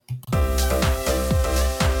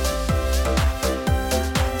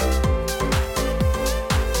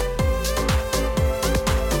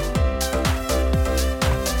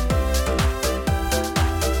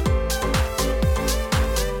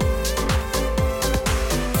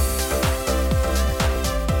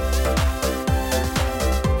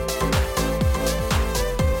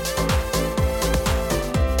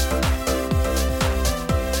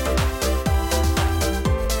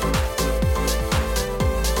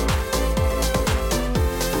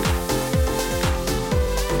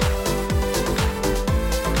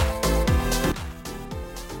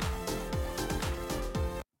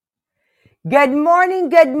Good morning,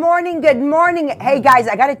 good morning, good morning. Hey guys,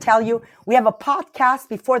 I got to tell you, we have a podcast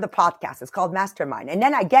before the podcast. It's called Mastermind. And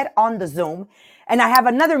then I get on the Zoom and I have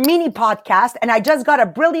another mini podcast. And I just got a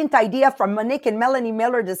brilliant idea from Monique and Melanie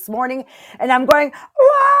Miller this morning. And I'm going,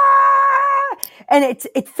 "Wah!" And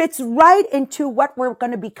it fits right into what we're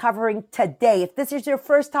going to be covering today. If this is your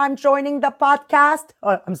first time joining the podcast,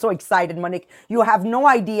 I'm so excited, Monique. You have no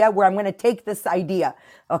idea where I'm going to take this idea,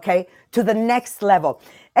 okay, to the next level.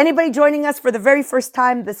 Anybody joining us for the very first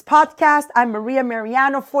time this podcast, I'm Maria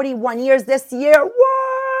Mariano, 41 years this year,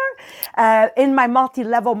 in my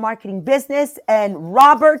multi-level marketing business. And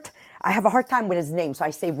Robert, I have a hard time with his name, so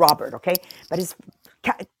I say Robert, okay? But it's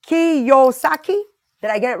Kiyosaki. Did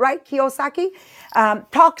I get it right? Kiyosaki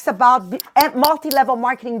talks about multi-level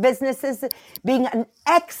marketing businesses being an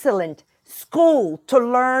excellent school to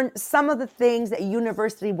learn some of the things that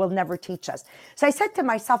university will never teach us. So I said to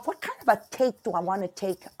myself, what kind of a take do I want to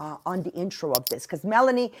take on the intro of this? Because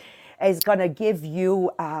Melanie is going to give you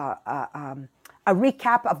a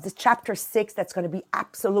recap of the chapter 6 that's going to be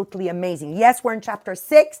absolutely amazing. Yes, we're in chapter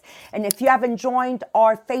 6. And if you haven't joined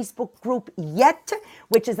our Facebook group yet,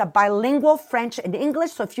 which is a bilingual French and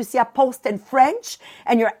English. So if you see a post in French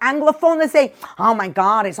and you're Anglophone, and say, oh my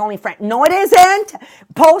God, it's only French. No, it isn't.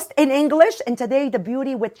 Post in English. And today, the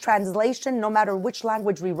beauty with translation, no matter which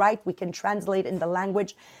language we write, we can translate in the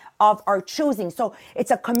language of our choosing. So it's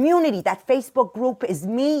a community. That Facebook group is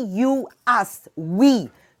me, you, us, we.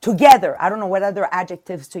 Together, I don't know what other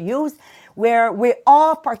adjectives to use, where we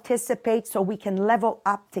all participate so we can level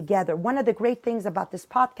up together. One of the great things about this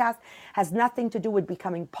podcast has nothing to do with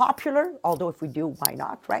becoming popular, although if we do, why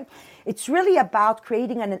not, right? It's really about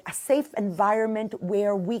creating a safe environment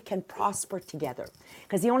where we can prosper together.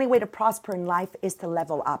 Because the only way to prosper in life is to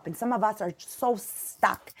level up. And some of us are so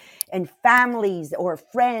stuck in families or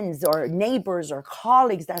friends or neighbors or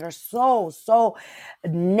colleagues that are so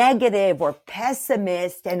negative or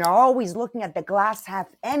pessimist and are always looking at the glass half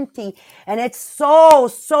empty. And it's so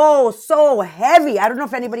heavy. I don't know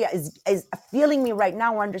if anybody is feeling me right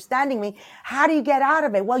now or understanding me. How do you get out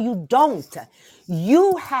of it? Well, you don't.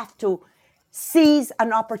 You have to seize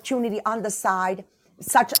an opportunity on the side,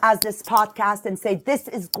 such as this podcast, and say, this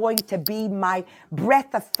is going to be my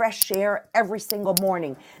breath of fresh air every single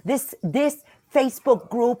morning. This Facebook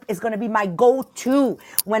group is going to be my go-to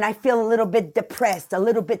when I feel a little bit depressed, a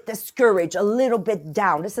little bit discouraged, a little bit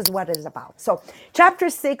down. This is what it is about. So chapter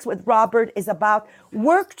 6 with Robert is about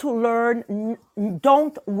work to learn,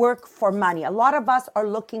 don't work for money. A lot of us are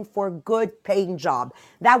looking for a good paying job.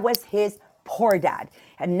 That was his poor dad,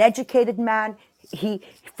 an educated man.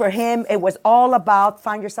 For him, it was all about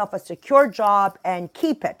find yourself a secure job and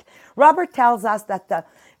keep it. Robert tells us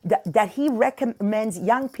that he recommends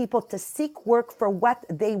young people to seek work for what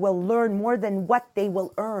they will learn more than what they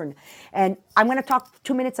will earn. And I'm going to talk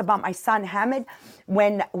 2 minutes about my son, Hamid.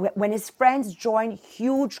 When his friends join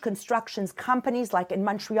huge constructions companies, like in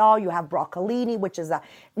Montreal, you have Broccolini, which is an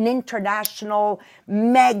international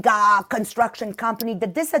mega construction company. The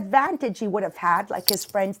disadvantage he would have had, like his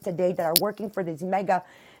friends today that are working for these mega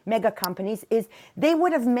companies, is they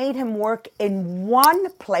would have made him work in one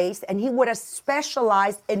place and he would have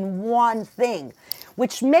specialized in one thing,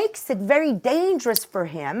 which makes it very dangerous for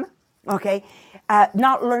him, okay,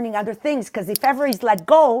 not learning other things, because if ever he's let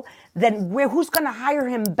go, then who's going to hire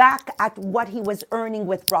him back at what he was earning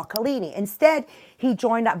with Broccolini? Instead, he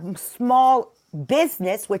joined a small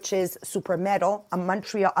business, which is Super Metal, a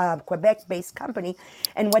Montreal, Quebec-based company,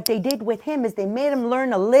 and what they did with him is they made him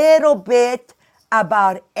learn a little bit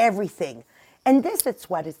about everything. And this is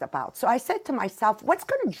what it's about. So I said to myself, what's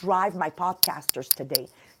going to drive my podcasters today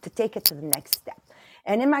to take it to the next step?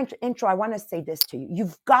 And in my intro, I want to say this to you.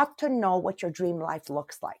 You've got to know what your dream life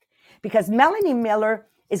looks like, because Melanie Miller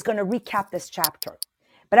is going to recap this chapter.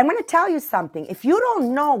 But I'm going to tell you something. If you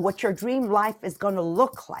don't know what your dream life is going to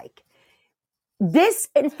look like, this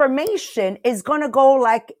information is going to go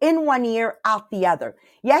like in one ear, out the other.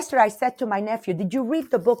 Yesterday, I said to my nephew, did you read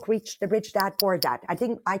the book, The Rich Dad, Poor Dad? I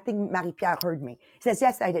think Marie-Pierre heard me. He says,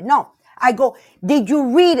 yes, I did. No. I go, did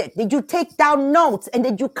you read it? Did you take down notes? And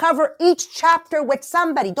did you cover each chapter with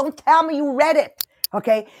somebody? Don't tell me you read it.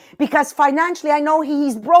 Okay? Because financially, I know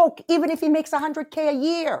he's broke, even if he makes $100K a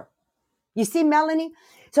year. You see, Melanie?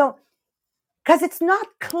 So, because it's not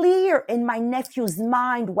clear in my nephew's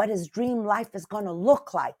mind what his dream life is going to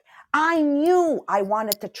look like. I knew I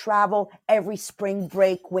wanted to travel every spring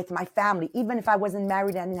break with my family, even if I wasn't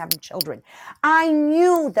married and didn't have children. I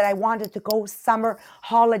knew that I wanted to go summer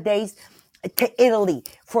holidays to Italy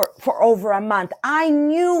for over a month. I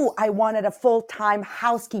knew I wanted a full-time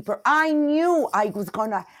housekeeper. I knew I was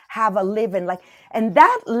going to have a living. Like, and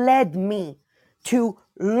that led me to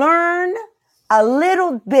learn a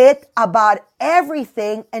little bit about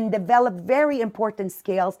everything and develop very important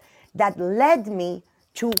skills that led me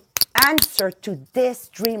to answer to this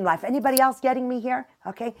dream life. Anybody else getting me here?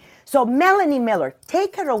 Okay. So Melanie Miller,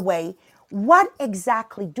 take it away. What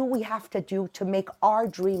exactly do we have to do to make our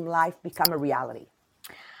dream life become a reality?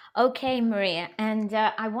 Okay, Maria, and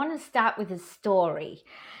I want to start with a story.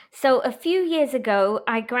 So, a few years ago,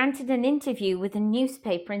 I granted an interview with a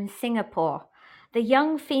newspaper in Singapore. The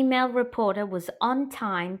young female reporter was on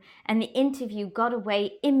time, and the interview got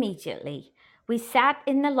away immediately. We sat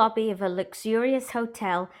in the lobby of a luxurious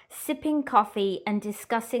hotel, sipping coffee and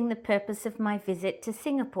discussing the purpose of my visit to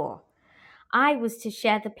Singapore. I was to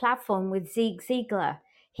share the platform with Zig Ziglar.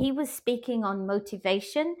 He was speaking on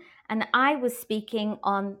motivation, and I was speaking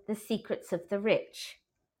on the secrets of the rich.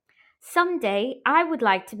 Someday, I would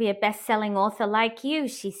like to be a best selling author like you,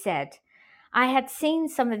 she said. I had seen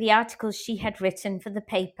some of the articles she had written for the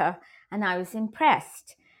paper, and I was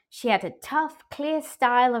impressed. She had a tough, clear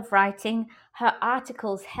style of writing. Her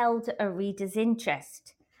articles held a reader's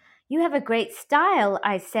interest. You have a great style,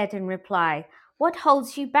 I said in reply. What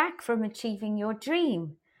holds you back from achieving your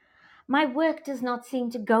dream? My work does not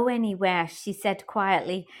seem to go anywhere, she said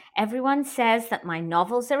quietly. Everyone says that my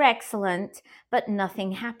novels are excellent, but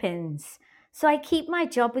nothing happens. So I keep my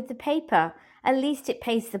job with the paper. At least it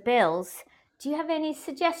pays the bills. Do you have any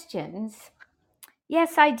suggestions?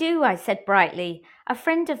 Yes, I do, I said brightly. A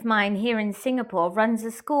friend of mine here in Singapore runs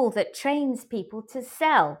a school that trains people to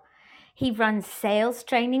sell. He runs sales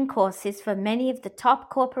training courses for many of the top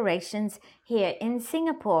corporations here in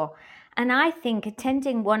Singapore, and I think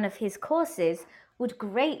attending one of his courses would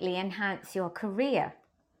greatly enhance your career.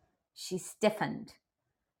 She stiffened.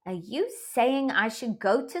 Are you saying I should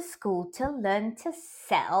go to school to learn to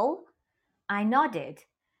sell? I nodded.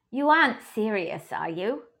 You aren't serious, are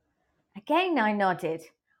you? Again, I nodded.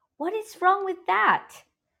 What is wrong with that?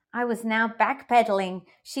 I was now backpedaling.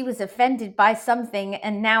 She was offended by something,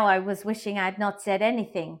 and now I was wishing I had not said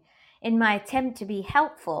anything. In my attempt to be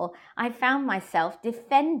helpful, I found myself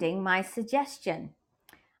defending my suggestion.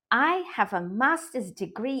 I have a master's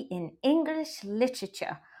degree in English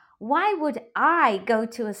literature. Why would I go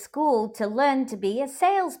to a school to learn to be a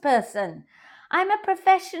salesperson? I'm a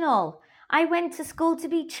professional. I went to school to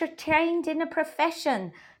be trained in a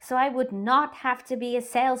profession, so I would not have to be a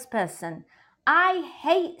salesperson. I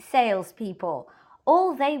hate salespeople.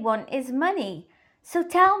 All they want is money. So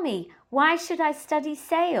tell me, why should I study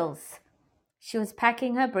sales? She was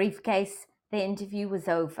packing her briefcase. The interview was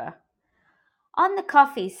over. On the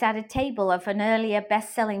coffee sat a table of an earlier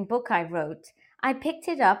best-selling book I wrote. I picked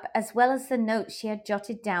it up as well as the notes she had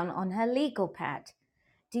jotted down on her legal pad.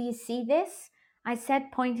 Do you see this? I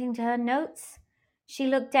said, pointing to her notes. She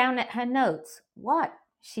looked down at her notes. What?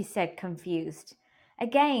 She said, confused.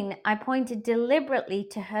 Again, I pointed deliberately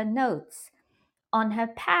to her notes. On her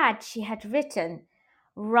pad, she had written,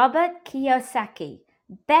 Robert Kiyosaki,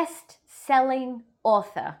 best-selling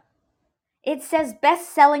author. It says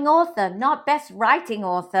best-selling author, not best writing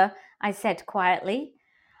author, I said quietly.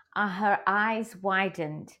 Her eyes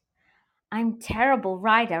widened. I'm terrible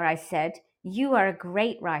writer, I said. You are a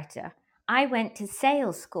great writer. I went to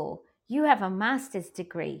sales school. You have a master's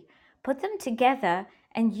degree. Put them together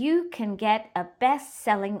and you can get a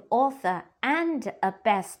best-selling author and a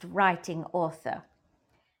best writing author.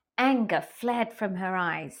 Anger fled from her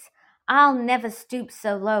eyes. I'll never stoop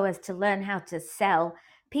so low as to learn how to sell.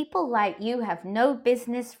 People like you have no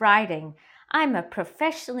business writing. I'm a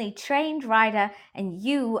professionally trained writer and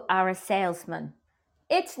you are a salesman.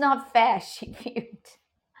 It's not fair, she fumed.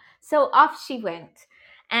 So off she went.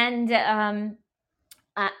 And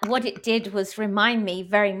what it did was remind me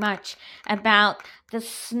very much about the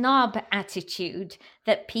snob attitude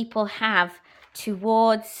that people have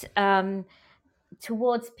towards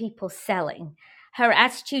people selling. Her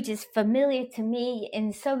attitude is familiar to me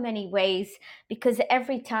in so many ways because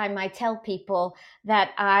every time I tell people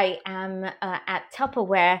that I am at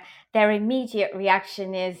Tupperware, their immediate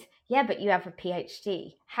reaction is, yeah, but you have a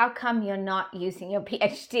PhD. How come you're not using your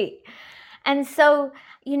PhD? And so,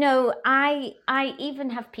 I even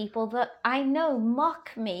have people that I know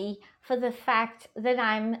mock me for the fact that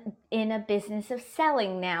I'm in a business of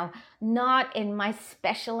selling now, not in my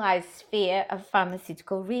specialized sphere of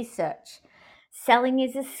pharmaceutical research. Selling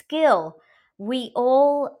is a skill.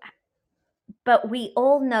 But we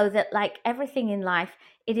all know that, like everything in life,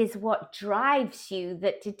 it is what drives you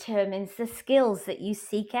that determines the skills that you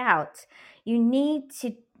seek out. You need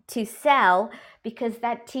to sell because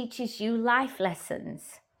that teaches you life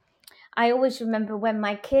lessons. I always remember when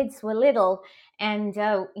my kids were little, and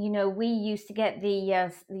we used to get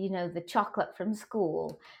the chocolate from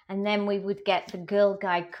school, and then we would get the Girl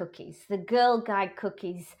Guide cookies. The Girl Guide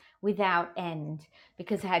cookies without end,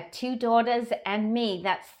 because I had two daughters and me.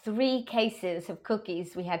 That's 3 cases of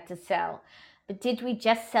cookies we had to sell. But did we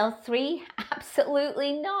just sell 3?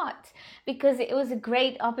 Absolutely not, because it was a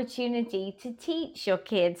great opportunity to teach your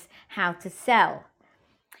kids how to sell.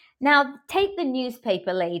 Now, take the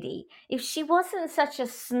newspaper lady. If she wasn't such a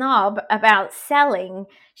snob about selling,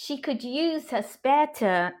 she could use her spare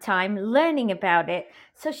time learning about it,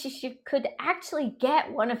 so she could actually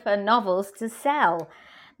get one of her novels to sell.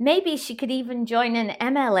 Maybe she could even join an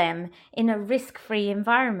MLM in a risk-free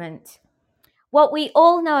environment. What we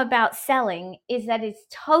all know about selling is that it's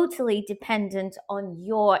totally dependent on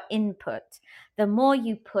your input. The more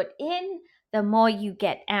you put in, the more you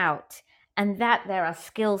get out, and that there are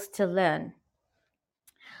skills to learn.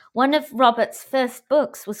 One of Robert's first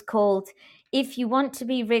books was called If You Want to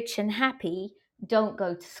Be Rich and Happy, Don't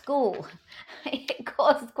Go to School. It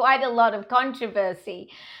caused quite a lot of controversy.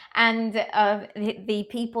 And the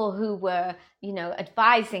people who were,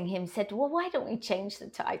 advising him said, well, why don't we change the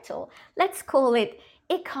title? Let's call it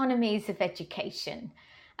Economies of Education.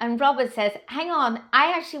 And Robert says, hang on,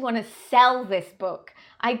 I actually want to sell this book.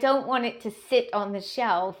 I don't want it to sit on the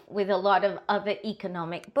shelf with a lot of other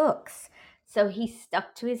economic books. So he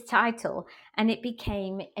stuck to his title, and it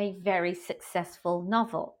became a very successful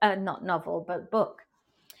book.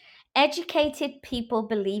 Educated people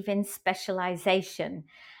believe in specialization,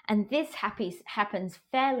 and this happens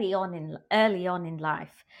early on in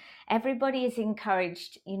life. Everybody is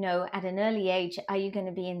encouraged, at an early age, are you going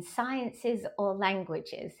to be in sciences or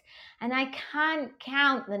languages? And I can't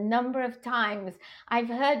count the number of times I've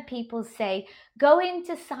heard people say, go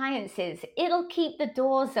into sciences, it'll keep the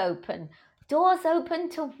doors open. Doors open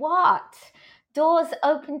to what? Doors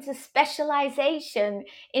open to specialization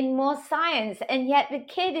in more science, and yet the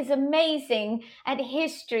kid is amazing at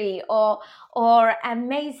history or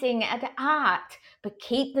amazing at art, but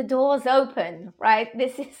keep the doors open, right?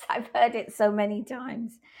 I've heard it so many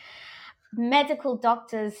times. Medical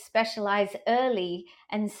doctors specialize early,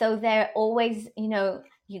 and so they're always,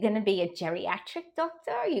 you're going to be a geriatric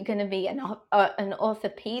doctor, you're going to be an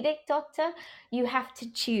orthopedic doctor. You have to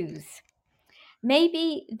choose.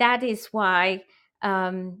 Maybe that is why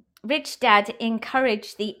Rich Dad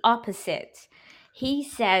encouraged the opposite. He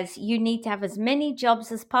says you need to have as many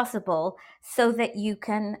jobs as possible so that you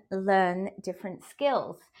can learn different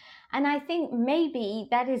skills. And I think maybe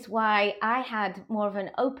that is why I had more of an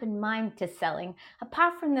open mind to selling,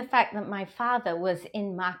 apart from the fact that my father was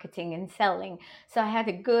in marketing and selling. So I had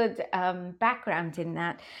a good background in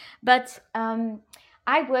that. But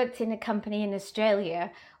I worked in a company in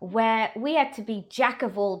Australia where we had to be jack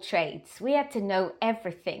of all trades. We had to know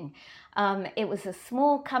everything. It was a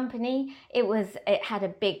small company. It had a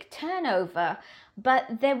big turnover,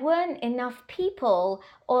 but there weren't enough people,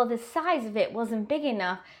 or the size of it wasn't big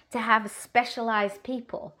enough to have specialized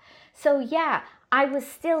people. So yeah, I was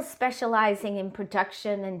still specializing in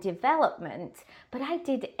production and development, but I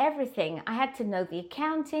did everything. I had to know the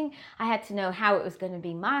accounting. I had to know how it was going to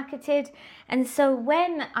be marketed. And so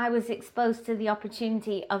when I was exposed to the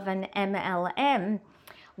opportunity of an MLM,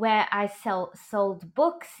 where I sold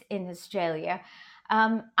books in Australia,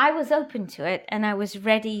 I was open to it and I was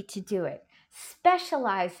ready to do it.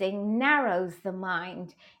 Specializing narrows the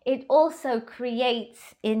mind. It also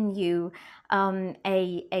creates in you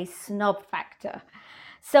a snob factor.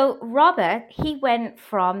 So Robert, he went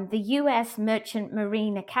from the US Merchant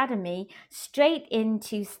Marine Academy straight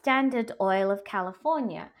into Standard Oil of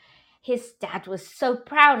California. His dad was so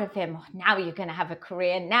proud of him. Oh, now you're going to have a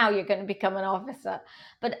career. Now you're going to become an officer.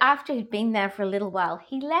 But after he'd been there for a little while,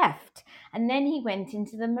 he left. And then he went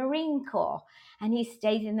into the Marine Corps. And he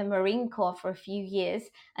stayed in the Marine Corps for a few years.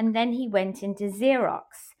 And then he went into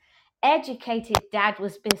Xerox. Educated dad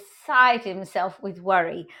was beside himself with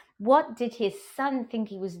worry. What did his son think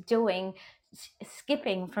he was doing,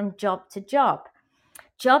 skipping from job to job?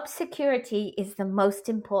 Job security is the most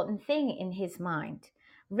important thing in his mind.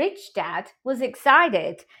 Rich Dad was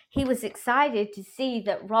excited. He was excited to see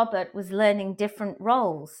that Robert was learning different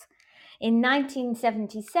roles. In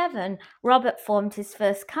 1977, Robert formed his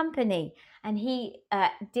first company, and he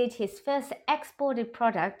did his first exported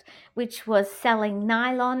product, which was selling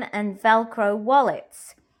nylon and Velcro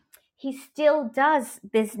wallets. He still does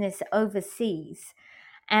business overseas,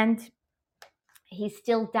 and he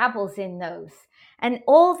still dabbles in those. And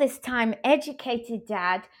all this time, educated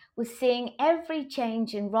dad was seeing every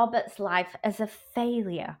change in Robert's life as a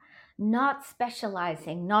failure, not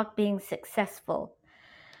specializing, not being successful.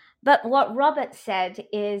 But what Robert said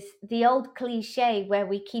is the old cliche where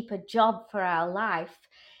we keep a job for our life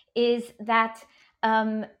is that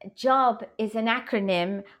job is an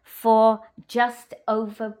acronym for just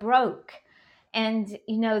over broke. And,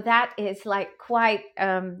 that is like quite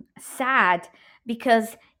sad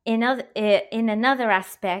because in another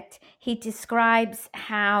aspect, he describes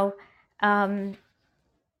how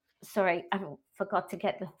sorry, I forgot to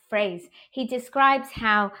get the phrase. He describes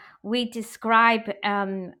how we describe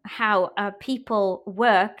how people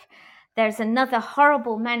work. There's another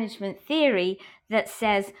horrible management theory that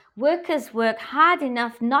says workers work hard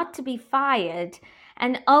enough not to be fired,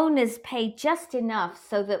 and owners pay just enough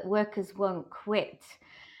so that workers won't quit.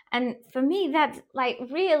 And for me, that's like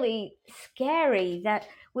really scary that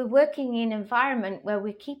we're working in an environment where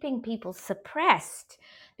we're keeping people suppressed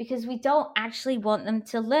because we don't actually want them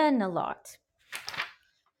to learn a lot.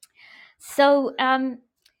 So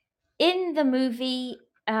in the movie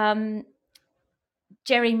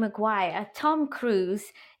Jerry Maguire, Tom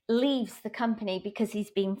Cruise leaves the company because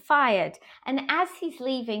he's been fired. And as he's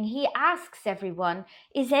leaving, he asks everyone,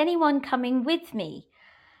 is anyone coming with me?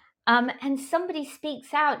 And somebody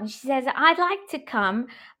speaks out and she says, I'd like to come,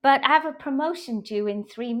 but I have a promotion due in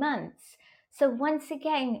 3 months. So once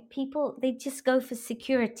again, people, they just go for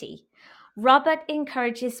security. Robert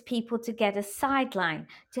encourages people to get a sideline,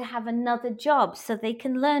 to have another job so they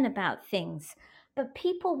can learn about things. But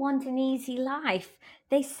people want an easy life.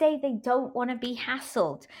 They say they don't want to be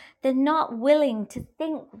hassled. They're not willing to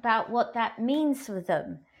think about what that means for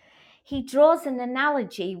them. He draws an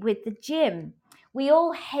analogy with the gym. We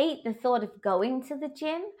all hate the thought of going to the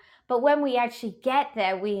gym, but when we actually get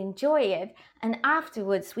there, we enjoy it, and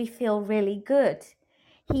afterwards we feel really good.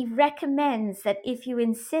 He recommends that if you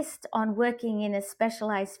insist on working in a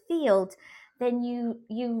specialized field, then you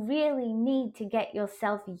really need to get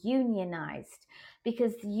yourself unionized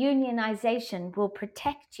because unionization will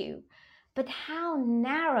protect you. But how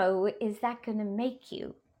narrow is that going to make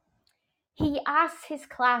you? He asks his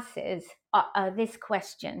classes this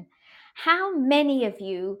question: how many of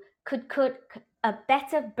you could cook a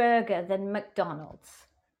better burger than McDonald's?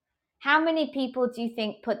 How many people do you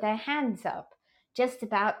think put their hands up? Just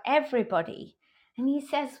about everybody. And he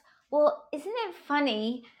says, well, isn't it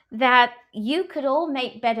funny that you could all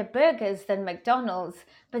make better burgers than McDonald's,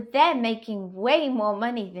 but they're making way more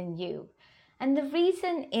money than you? And the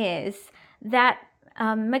reason is that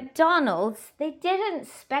McDonald's, they didn't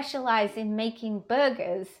specialize in making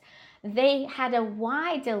burgers. They had a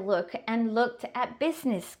wider look and looked at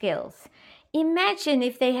business skills. Imagine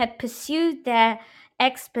if they had pursued their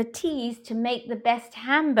expertise to make the best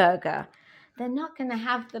hamburger. They're not going to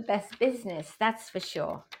have the best business, that's for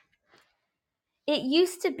sure. It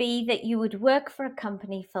used to be that you would work for a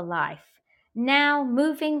company for life. Now,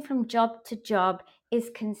 moving from job to job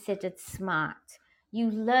is considered smart.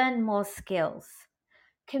 You learn more skills.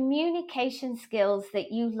 Communication skills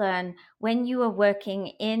that you learn when you are working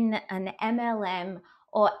in an MLM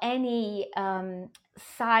or any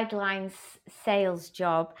sidelines sales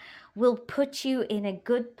job will put you in a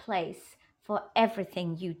good place for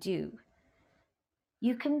everything you do.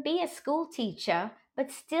 You can be a school teacher,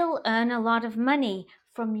 but still earn a lot of money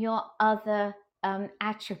from your other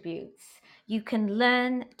attributes. You can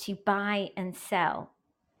learn to buy and sell.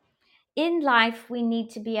 In life, we need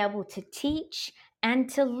to be able to teach and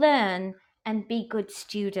to learn and be good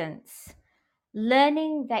students.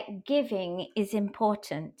 Learning that giving is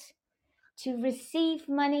important. To receive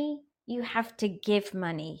money, you have to give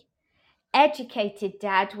money. Educated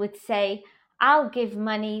dad would say, I'll give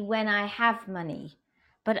money when I have money.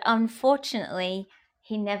 But unfortunately,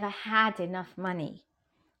 he never had enough money.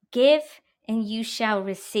 Give and you shall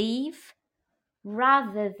receive,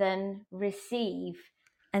 rather than receive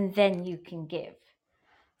and then you can give.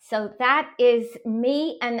 So that is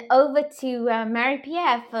me, and over to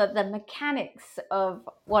Marie-Pierre for the mechanics of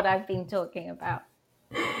what I've been talking about.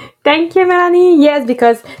 Thank you, Melanie. Yes,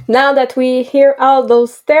 because now that we hear all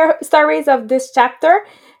those stories of this chapter,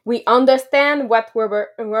 we understand what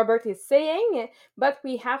Robert is saying, but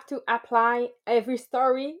we have to apply every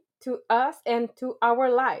story to us and to our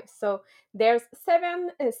lives. So there's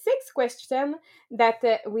six questions that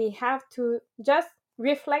we have to just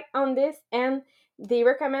reflect on this, and they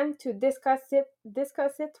recommend to discuss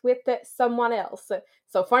it with someone else.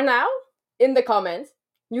 So for now, in the comments,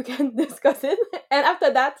 you can discuss it, and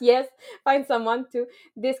after that, yes, find someone to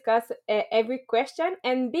discuss every question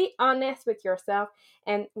and be honest with yourself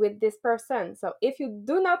and with this person. So if you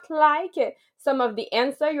do not like some of the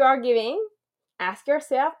answer you are giving, ask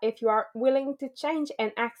yourself if you are willing to change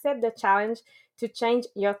and accept the challenge to change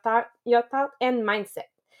your thought and mindset.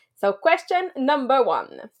 So question number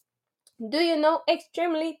 1: Do you know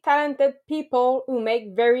extremely talented people who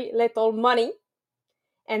make very little money?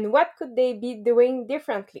 And what could they be doing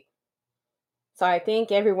differently? So I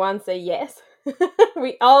think everyone say yes.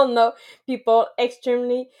 We all know people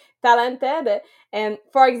extremely talented. And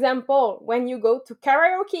for example, when you go to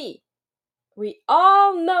karaoke, we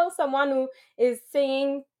all know someone who is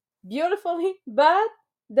singing beautifully but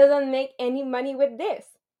doesn't make any money with this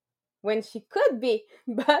when she could be,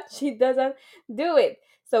 but she doesn't do it.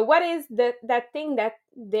 So what is that thing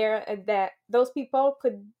that those people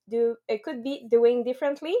could do? It could be doing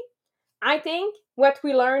differently. I think what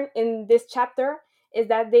we learn in this chapter is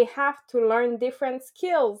that they have to learn different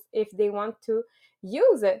skills if they want to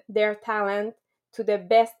use their talent to the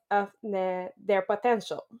best of their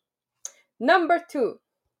potential. Number two,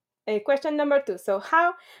 question number two. So,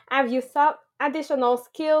 how have you sought additional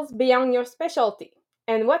skills beyond your specialty?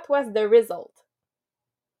 And what was the result?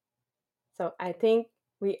 So, I think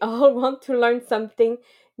we all want to learn something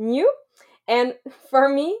new. And for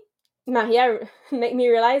me, Maria made me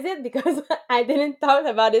realize it because I didn't thought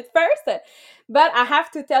about it first. But I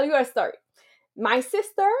have to tell you a story. My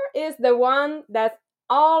sister is the one that's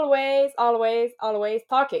always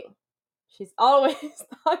talking. She's always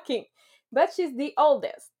talking, but she's the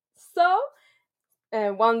oldest. So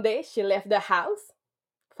one day she left the house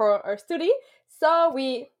for her study. So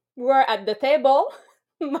we were at the table,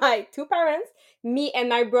 my two parents, me and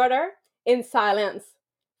my brother, in silence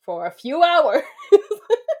for a few hours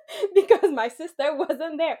because my sister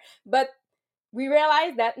wasn't there. But we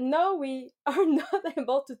realized that no, we are not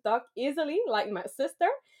able to talk easily like my sister,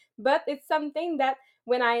 but it's something that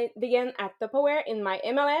when I began at Tupperware in my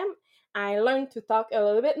MLM, I learned to talk a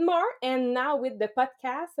little bit more. And now with the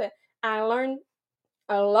podcast, I learned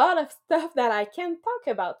a lot of stuff that I can talk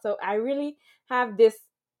about. So I really have this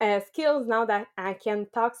skills now that I can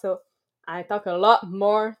talk. So I talk a lot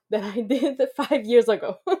more than I did 5 years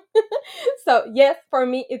ago. So yes, for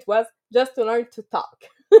me it was just to learn to talk.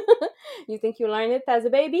 You think you learned it as a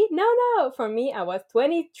baby? No, no. For me, I was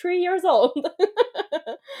 23 years old.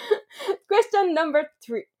 Question number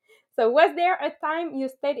three. So, was there a time you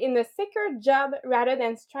stayed in a secure job rather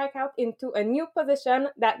than strike out into a new position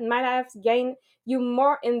that might have gained you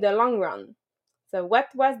more in the long run? So, what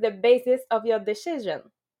was the basis of your decision?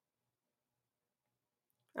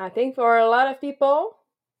 I think for a lot of people,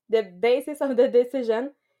 the basis of the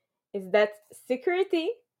decision is that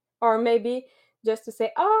security, or maybe just to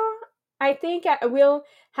say, oh, I think I will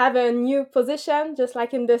have a new position, just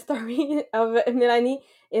like in the story of Melanie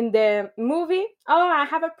in the movie. Oh, I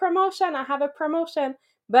have a promotion.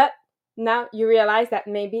 But now you realize that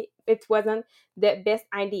maybe it wasn't the best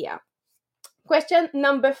idea. Question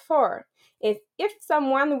number four is, if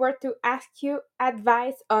someone were to ask you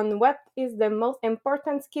advice on what is the most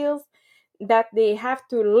important skills that they have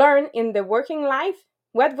to learn in the working life,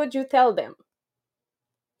 what would you tell them?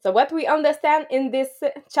 So, what we understand in this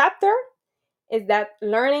chapter is that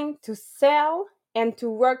learning to sell and to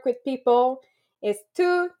work with people is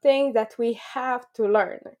two things that we have to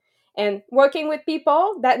learn. And working with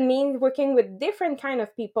people, that means working with different kind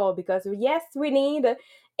of people, because yes, we need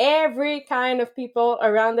every kind of people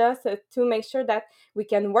around us to make sure that we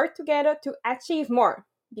can work together to achieve more.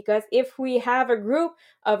 Because if we have a group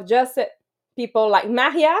of just people like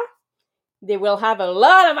Maria, they will have a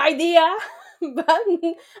lot of idea, but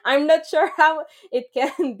I'm not sure how it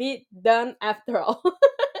can be done after all.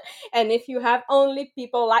 And if you have only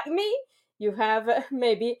people like me, you have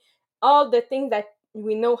maybe all the things that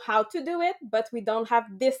we know how to do it, but we don't have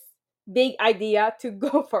this big idea to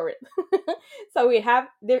go for it. So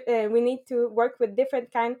we need to work with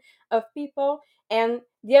different kind of people. And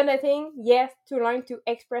the other thing, yes, to learn to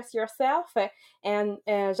express yourself. And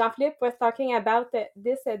Jean-Philippe was talking about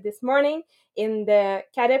this morning in the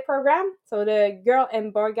cadet program. So the girl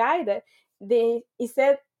and boy guide, he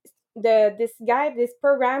said this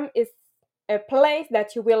program is a place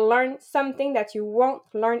that you will learn something that you won't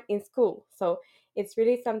learn in school. So it's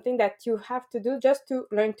really something that you have to do just to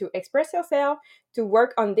learn to express yourself, to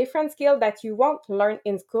work on different skills that you won't learn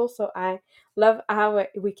in school. So I love how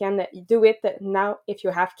we can do it now. If you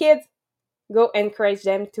have kids, go encourage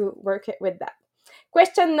them to work with that.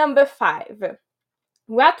 Question number 5.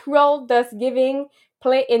 What role does giving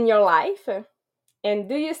play in your life? And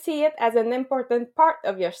do you see it as an important part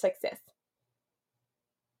of your success?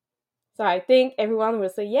 So I think everyone will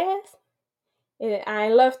say yes. I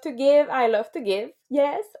love to give. I love to give.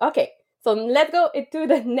 Yes. Okay. So let's go into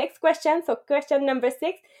the next question. So question number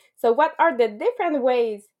 6. So what are the different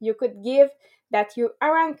ways you could give that you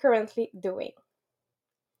aren't currently doing?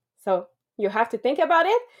 So you have to think about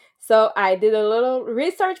it. So I did a little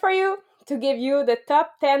research for you. to give you the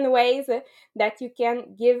top 10 ways that you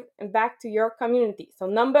can give back to your community. So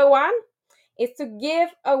number one is to give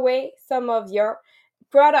away some of your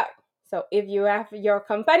product. So if you have your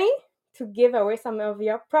company, to give away some of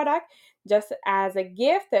your product just as a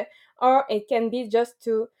gift, or it can be just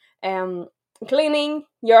to cleaning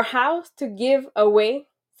your house, to give away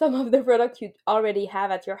some of the product you already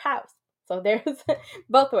have at your house. So there's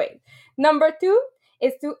both ways. Number two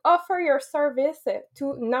is to offer your service to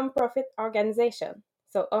nonprofit organization.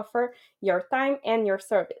 So offer your time and your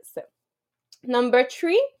service. Number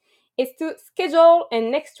three is to schedule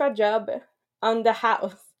an extra job on the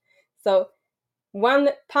house. So one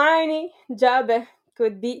tiny job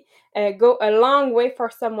could be go a long way for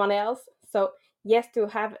someone else. So yes, to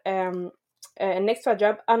have an extra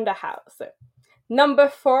job on the house. Number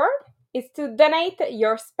four is to donate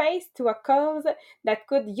your space to a cause that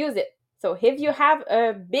could use it. So if you have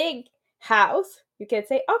a big house, you can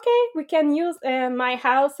say, okay, we can use my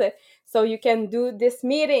house so you can do this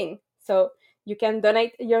meeting. So you can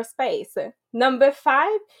donate your space. Number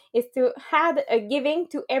five is to add a giving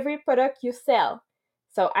to every product you sell.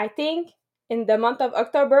 So I think in the month of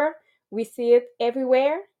October, we see it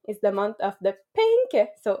everywhere. It's the month of the pink.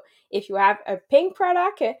 So if you have a pink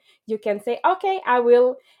product, you can say, okay, I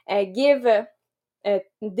will give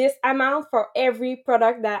this amount for every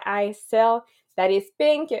product that I sell that is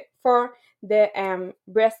pink for the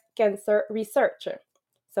breast cancer research.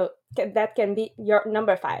 So that can be your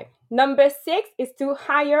number five. Number six is to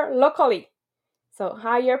hire locally. So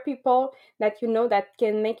hire people that you know that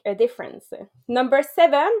can make a difference. Number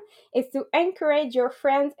seven is to encourage your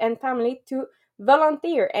friends and family to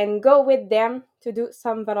volunteer and go with them to do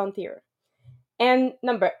some volunteer. And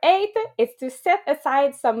number eight is to set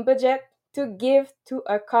aside some budget to give to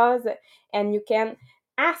a cause, and you can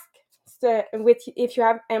ask if you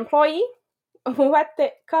have employee what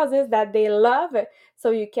the causes that they love,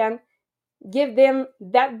 so you can give them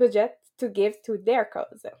that budget to give to their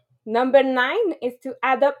cause. Number nine is to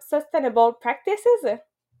adopt sustainable practices.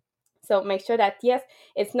 So make sure that, yes,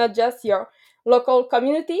 it's not just your local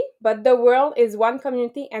community, but the world is one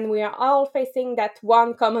community, and we are all facing that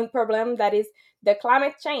one common problem, that is the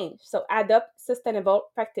climate change. So adopt sustainable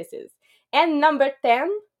practices. And number 10,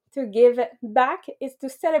 to give back, is to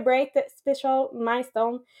celebrate special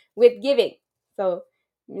milestone with giving. So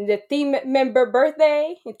the team member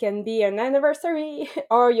birthday, it can be an anniversary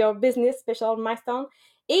or your business special milestone.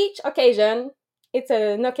 Each occasion, it's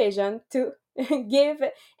an occasion to give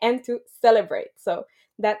and to celebrate. So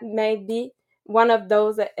that may be one of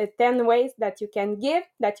those 10 ways that you can give,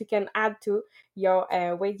 that you can add to your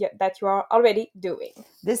way that you are already doing.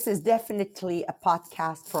 This is definitely a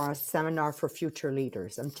podcast for a seminar for future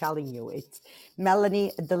leaders. I'm telling you, it's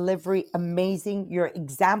Melanie, delivery, amazing. Your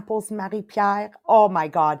examples, Marie-Pierre, oh my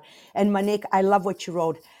God. And Monique, I love what you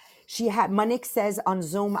wrote. Monique says on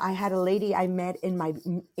Zoom, I had a lady I met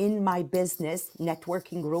in my business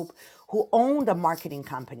networking group who owned a marketing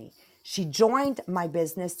company. She joined my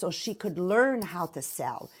business so she could learn how to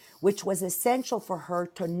sell, which was essential for her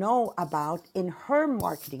to know about in her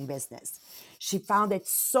marketing business. She found it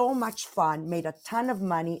so much fun, made a ton of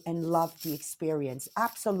money, and loved the experience.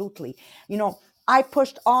 Absolutely. You know, I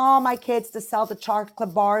pushed all my kids to sell the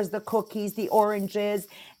chocolate bars, the cookies, the oranges,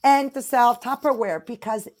 and to sell Tupperware,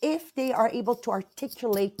 because if they are able to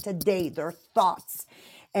articulate today their thoughts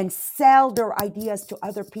and sell their ideas to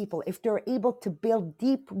other people, if they're able to build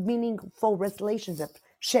deep, meaningful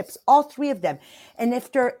relationships, all three of them, and if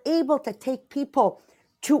they're able to take people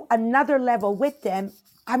to another level with them,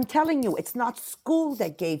 I'm telling you, it's not school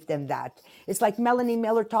that gave them that. It's like Melanie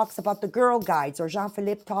Miller talks about the Girl Guides, or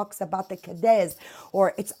Jean-Philippe talks about the Cadets,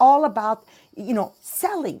 or it's all about,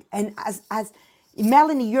 selling. And as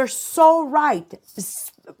Melanie, you're so right.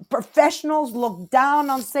 Professionals look down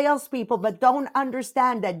on salespeople, but don't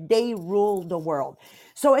understand that they rule the world.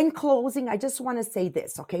 So in closing, I just want to say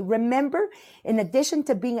this, okay? Remember, in addition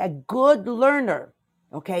to being a good learner,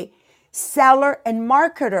 okay, seller and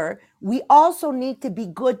marketer, we also need to be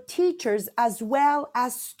good teachers as well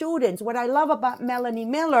as students. What I love about Melanie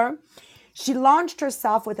Miller, she launched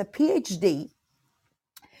herself with a PhD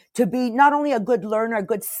to be not only a good learner, a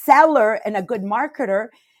good seller, and a good marketer,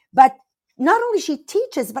 but not only she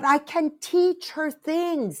teaches, but I can teach her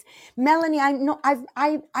things. Melanie, I know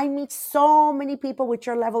I meet so many people with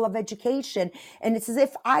your level of education, and it's as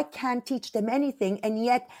if I can't teach them anything, and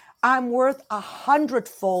yet I'm worth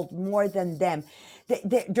 100-fold more than them.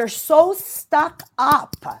 They're so stuck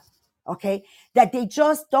up, okay, that they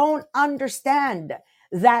just don't understand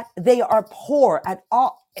that they are poor at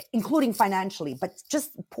all, including financially, but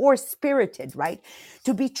just poor spirited, right?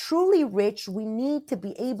 To be truly rich, we need to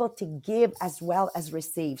be able to give as well as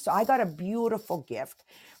receive. So I got a beautiful gift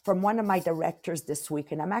from one of my directors this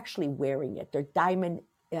week, and I'm actually wearing it. They're diamond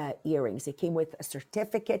earrings. It came with a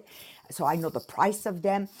certificate, so I know the price of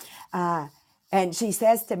them. And she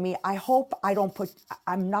says to me, I hope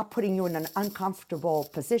I'm not putting you in an uncomfortable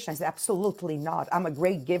position. I said, absolutely not. I'm a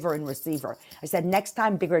great giver and receiver. I said, next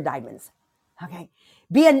time, bigger diamonds. Okay.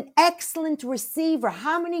 Be an excellent receiver.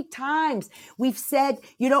 How many times we've said,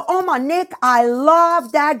 oh, my Nick, I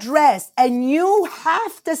love that dress. And you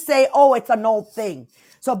have to say, oh, it's an old thing.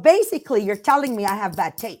 So basically, you're telling me I have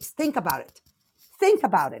bad taste. Think about it. Think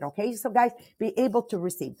about it, okay? So guys, be able to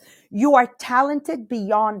receive. You are talented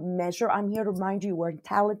beyond measure. I'm here to remind you are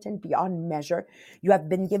talented beyond measure. You have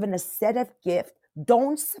been given a set of gifts.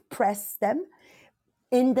 Don't suppress them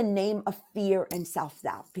in the name of fear and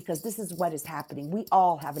self-doubt, because this is what is happening. We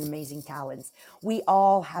all have an amazing talents. We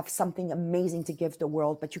all have something amazing to give the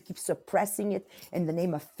world, but you keep suppressing it in the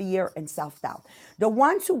name of fear and self-doubt. The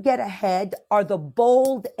ones who get ahead are the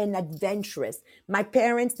bold and adventurous. My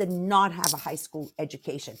parents did not have a high school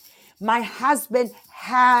education. My husband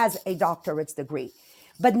has a doctorate's degree,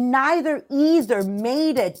 but neither either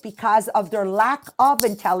made it because of their lack of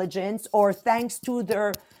intelligence or thanks to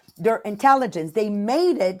their intelligence. They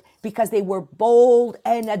made it because they were bold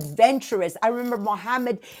and adventurous. I remember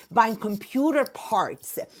Mohammed buying computer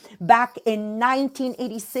parts back in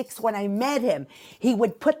 1986 when I met him. He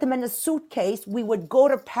would put them in a suitcase. We would go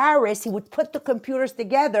to Paris. He would put the computers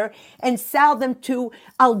together and sell them to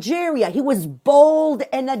Algeria. He was bold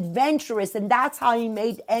and adventurous, and that's how he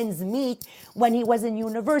made ends meet when he was in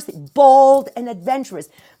university. Bold and adventurous.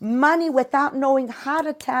 Money without knowing how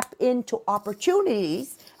to tap into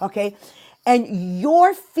opportunities, okay? And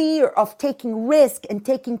your fear of taking risk and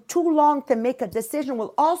taking too long to make a decision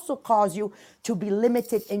will also cause you to be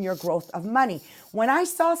limited in your growth of money. When I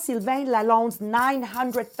saw Sylvain Lalonde's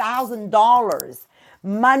 $900,000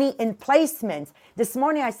 money in placements, this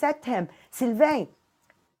morning I said to him, Sylvain,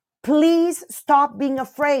 please stop being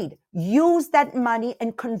afraid. Use that money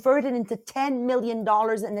and convert it into $10 million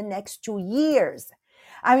in the next 2 years.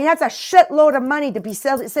 I mean, that's a shitload of money to be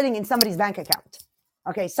sitting in somebody's bank account.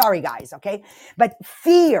 Okay, sorry guys, okay? But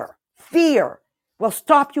fear will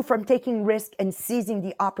stop you from taking risk and seizing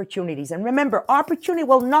the opportunities. And remember, opportunity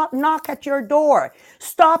will not knock at your door.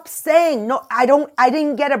 Stop saying, no, I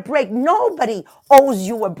didn't get a break. Nobody owes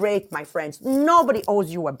you a break, my friends. Nobody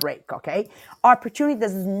owes you a break, okay? Opportunity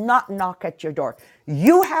does not knock at your door.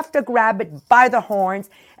 You have to grab it by the horns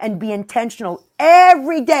and be intentional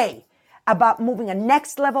every day about moving a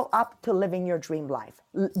next level up to living your dream life,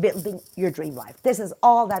 building your dream life. This is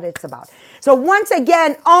all that it's about. So once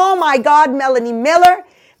again, oh my God, Melanie Miller,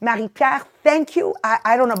 Marie-Pierre, thank you.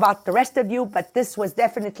 I don't know about the rest of you, but this was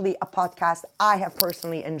definitely a podcast I have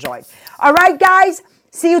personally enjoyed. All right, guys,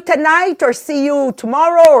 see you tonight or see you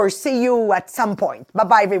tomorrow or see you at some point.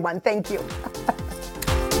 Bye-bye, everyone. Thank you.